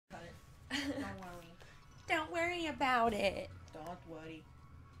Don't worry about it. Don't worry.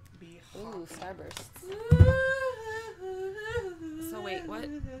 Be happy. Ooh, starbursts. So wait, what?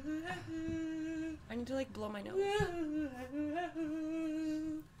 I need to like blow my nose.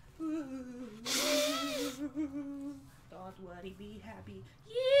 Don't worry, be happy.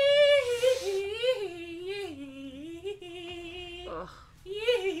 Ugh.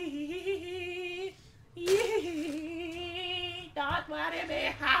 Don't worry, be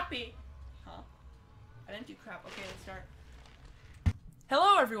happy. Huh? I didn't do crap. Okay, let's start.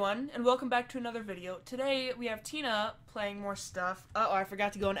 Hello everyone, and welcome back to another video. Today we have Tina playing more stuff. Uh-oh, I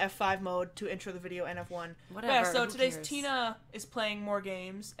forgot to go in F5 mode to intro the video and F1. Whatever, Yeah, so who today's cares? Tina is playing more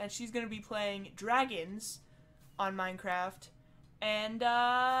games, and she's gonna be playing dragons on Minecraft. And,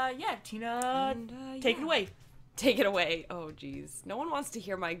 yeah, Tina, take it away. Take it away. Oh, jeez. No one wants to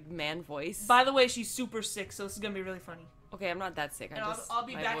hear my man voice. By the way, she's super sick, so this is gonna be really funny. Okay, I'm not that sick. And I'll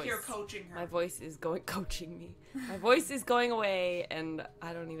be back here coaching her. My voice is coaching me. My voice is going away, and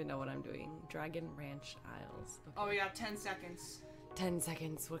I don't even know what I'm doing. Dragon Ranch Isles. Okay. Oh, we got 10 seconds. 10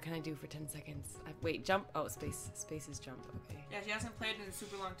 seconds. What can I do for 10 seconds? Wait, jump. Oh, space. Space is jump. Okay. Yeah, she hasn't played in a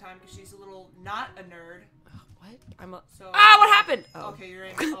super long time because she's a little not a nerd. What? I'm a. So, Ah! What happened? Oh. Okay, you're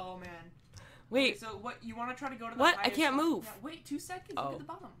in. Oh man. Wait. Okay, so what? You want to try to go to the What? I highest- can't move. Yeah, wait 2 seconds. Oh. Look at the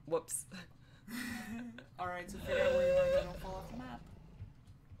bottom. Whoops. All right, so figure out where you want to go. Don't fall off the map.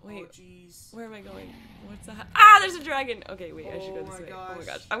 Wait. Oh jeez. Where am I going? What's that? Ah! There's a dragon. Okay, wait. I should go Oh this my way. Oh my gosh.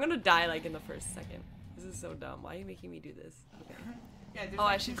 gosh. I'm gonna die like in the first second. This is so dumb. Why are you making me do this? Okay. Yeah, there's Oh,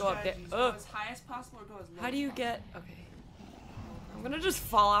 like I should two go up there. strategies. Ugh. Go as high as possible or go as low How do you as get? Okay. I'm gonna just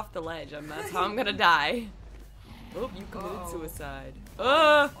fall off the ledge, and that's how I'm gonna die. Oh, you committed Uh-oh. suicide.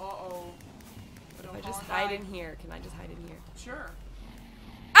 possible. Uh-oh. But If don't I just fall and hide die. in here, can I just hide in here? Sure.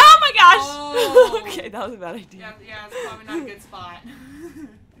 Oh my gosh! Oh. Okay, that was a bad idea. Yeah, yeah, it's probably not a good spot.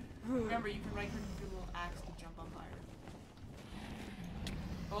 Remember, you can right click with your little axe to jump up higher.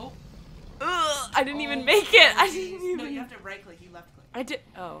 Oh. Ugh, I didn't even Oh, make it. I jeez. didn't even. No, you have to right click. You left click. I did.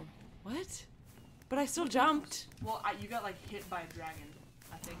 Oh, what? But I still jumped. Well, you got like hit by a dragon,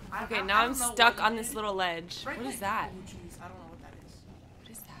 I think. Okay, now I'm don't know stuck what you on this did. little ledge. Right What is click. that? Oh, jeez, I don't know what that is.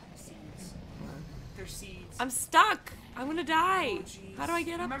 What is that? Seeds. They're seeds. I'm stuck. I'm gonna die. Oh, jeez. How do I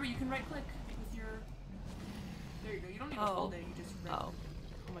get up? Remember, you can right click with your. There you go. You don't need to Oh. hold it. You just right Oh. click.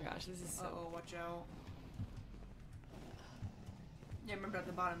 Oh my gosh, this is so. Uh-oh, watch out. Yeah, remember at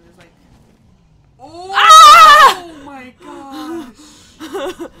the bottom there's like. Oh! Ah! Oh my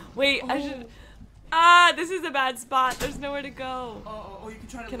gosh! Wait, I Oh. should. Ah, this is a bad spot. There's nowhere to go. Oh, you can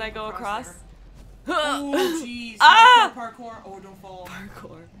try to. Can leap I go across? there. Oh, jeez. Ah! Parkour. Oh, don't fall.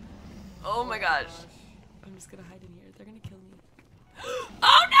 Parkour. Oh my gosh. I'm just gonna hide in here. They're gonna kill me.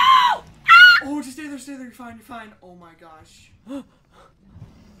 Oh no! Oh, just stay there, stay there. You're fine, you're fine. Oh my gosh. Oh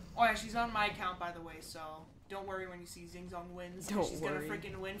yeah, she's on my account, by the way, so don't worry when you see Xzingzongx wins. Don't she's worry. gonna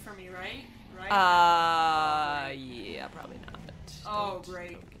freaking win for me, right? Right? Yeah, probably not. Oh, Don't-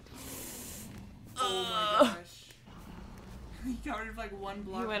 great. don't get- Oh my gosh. You got rid of like one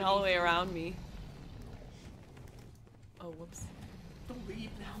block. He went all the way beneath you. around me. Oh, whoops. Don't leave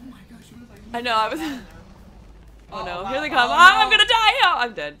now. Oh my gosh, you were like. I know, I was- down there. Oh no, wow. here they come. Oh, Ah, I'm no. gonna die! Oh,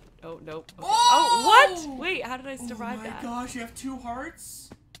 I'm dead. Oh, nope. Okay. Oh, what? Wait, how did I survive Oh my that? gosh, you have 2 hearts?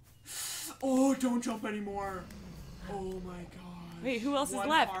 Oh, don't jump anymore. Oh my gosh. Wait, who else is One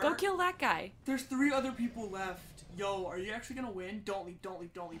left? Go heart. kill that guy. There's 3 other people left. Yo, are you actually gonna win? Don't leave, don't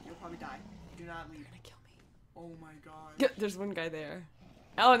leave, don't leave. You'll probably die. Do not leave. You're gonna kill me. Oh my gosh. Yeah, there's one guy there.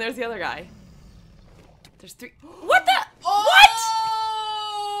 Oh, and there's the other guy. There's 3. What the? What?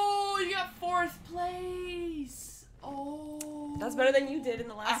 Oh, you got 4th place. Oh. That's better than you did in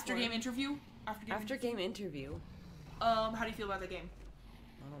the last After one. game interview? After game interview. How do you feel about the game?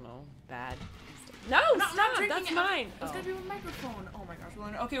 I don't know. Bad. No, Not stop. drinking That's it. mine. It's gotta be with a microphone. Oh my gosh.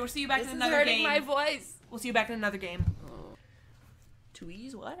 Well, okay, we'll see you back This in is another hurting game. my voice. We'll see you back in another game. Oh.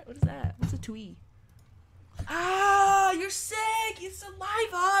 Tweez? What? What is that? What's a twee? Ah, you're sick! It's saliva!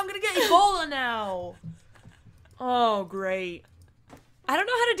 I'm gonna get Ebola now! Oh, great. I don't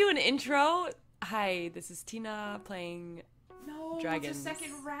know how to do an intro. Hi, this is Tina playing. No, Dragons. it's a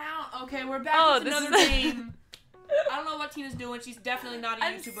second round. Okay, we're back Oh, with this another is- game. I don't know what Tina's doing. She's definitely not a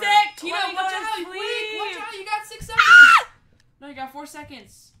I'm YouTuber. sick! Tina, Let me watch go to out! Quick! Watch sleep! out! You got 6 seconds! No, you got 4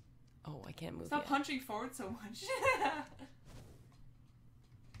 seconds. Oh, I can't move Stop yet. punching forward so much.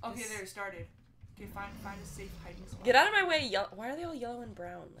 Okay, there, it started. Okay, find a safe hiding spot. Get out of my way! Why are they all yellow and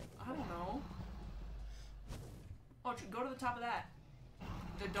brown? Like I don't know. Oh, go to the top of that.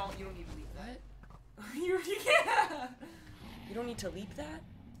 You don't need to leave that. you can't. you don't need to leap that.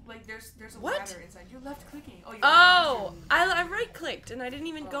 Like there's a What? ladder inside. You're left clicking. Oh, you're Oh, I right clicked and I didn't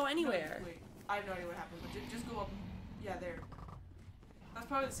even go anywhere. I have no idea what happened, but just go up. Yeah, there. That's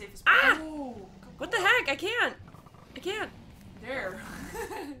probably the safest spot. Ah! Oh, What the heck? I can't. There.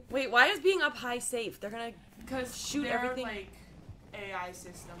 Wait, why is being up high safe? They're gonna Because shoot their, everything. like, AI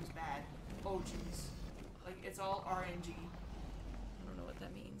system's bad. Oh, jeez. Like, it's all RNG. I don't know what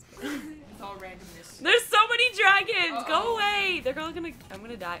that means. But It's all randomness. there's so many dragons. Uh-oh. Go away. They're all gonna. I'm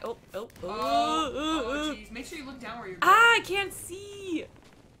gonna die. Oh. Oh, jeez. Make sure you look down where you're going. Ah, I can't see.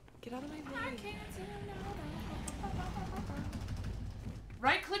 Get out of my way. I can't see.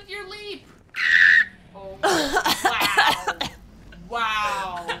 Right click your leap. Oh, wow.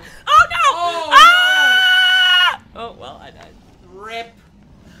 Wow. Oh no! Oh, Ah! Oh well, I died. Rip.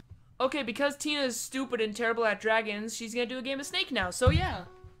 Okay, because Tina is stupid and terrible at dragons, she's gonna do a game of Snake now, so yeah.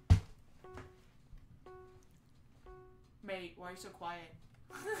 Mate, why are you so quiet?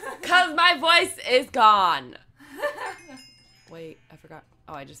 Cause my voice is gone. Wait, I forgot.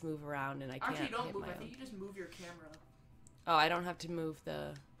 Oh, I just move around and I can't. Actually, don't hit move. my I own. think you just move your camera. Oh, I don't have to move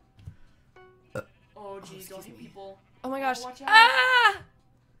the. Oh, geez, don't excuse hit me. people. Oh my gosh. Watch out. Ah!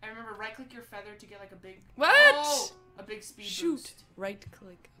 I remember right-click your feather to get like a big. What? Oh, a big speed Shoot. boost. Right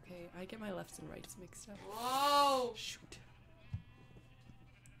click. Okay, I get my lefts and rights mixed up. Whoa. Shoot.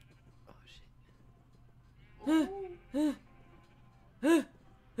 Oh shit.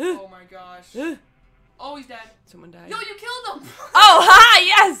 Oh my gosh. Oh, he's dead. Someone died. Yo, you killed him. Oh, hi!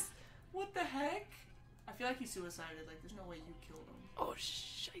 Yes! What the heck? I feel like he suicided. Like, there's no way you killed him. Oh,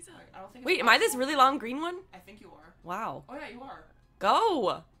 scheiße. Like, I don't think. Wait, it's am I this possible. really long green one? I think you are. Wow. Oh yeah, you are.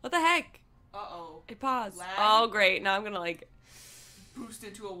 Go! What the heck? Uh-oh. It paused. Lag? Oh, great. Now I'm gonna like. Boost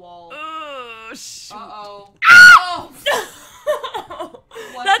into a wall. Oh, shoot. Uh-oh. Ah! Oh!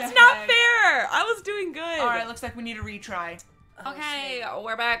 What That's the not heck? fair! I was doing good. Alright, looks like we need a retry. Okay,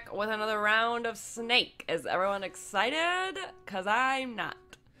 we're back with another round of Snake. Is everyone excited? Cause I'm not.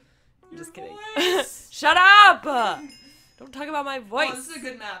 I'm just kidding. voice. Shut up! Don't talk about my voice. Oh, this is a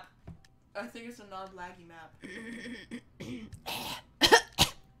good map. I think it's a non-laggy map.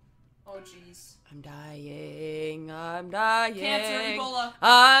 Oh, jeez. I'm dying. I'm dying. Cancer, Ebola.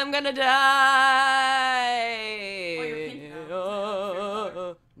 I'm gonna die. Oh, you're pink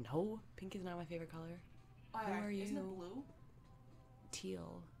now. No, pink is not my favorite color. Oh, Who yeah. are Isn't it you? blue?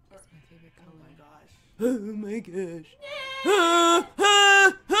 Teal is my favorite Oh color. my gosh. Oh my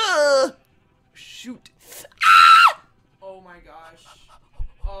gosh. Shoot. Ah! Oh my gosh.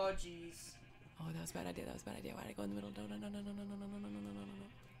 Oh jeez. Oh, that was a bad idea. That was a bad idea. Why did I go in the middle? No, no, no, no, no, no, no, no, no, no, no, no, no.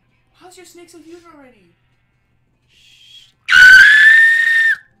 How's your snake so huge already? Shh.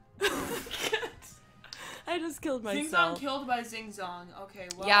 I just killed Zing myself. Zong killed by Zing Zong. Okay,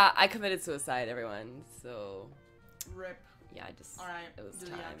 well. Yeah, I committed suicide, everyone. So, Rip. yeah, I just. Alright, It was do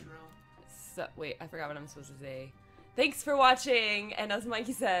time. the outro. So, wait, I forgot what I'm supposed to say. Thanks for watching, and as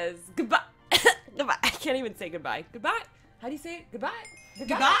Mikey says, goodbye. Goodbye. I can't even say goodbye. Goodbye. How do you say it? Goodbye.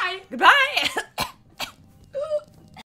 Goodbye. Goodbye.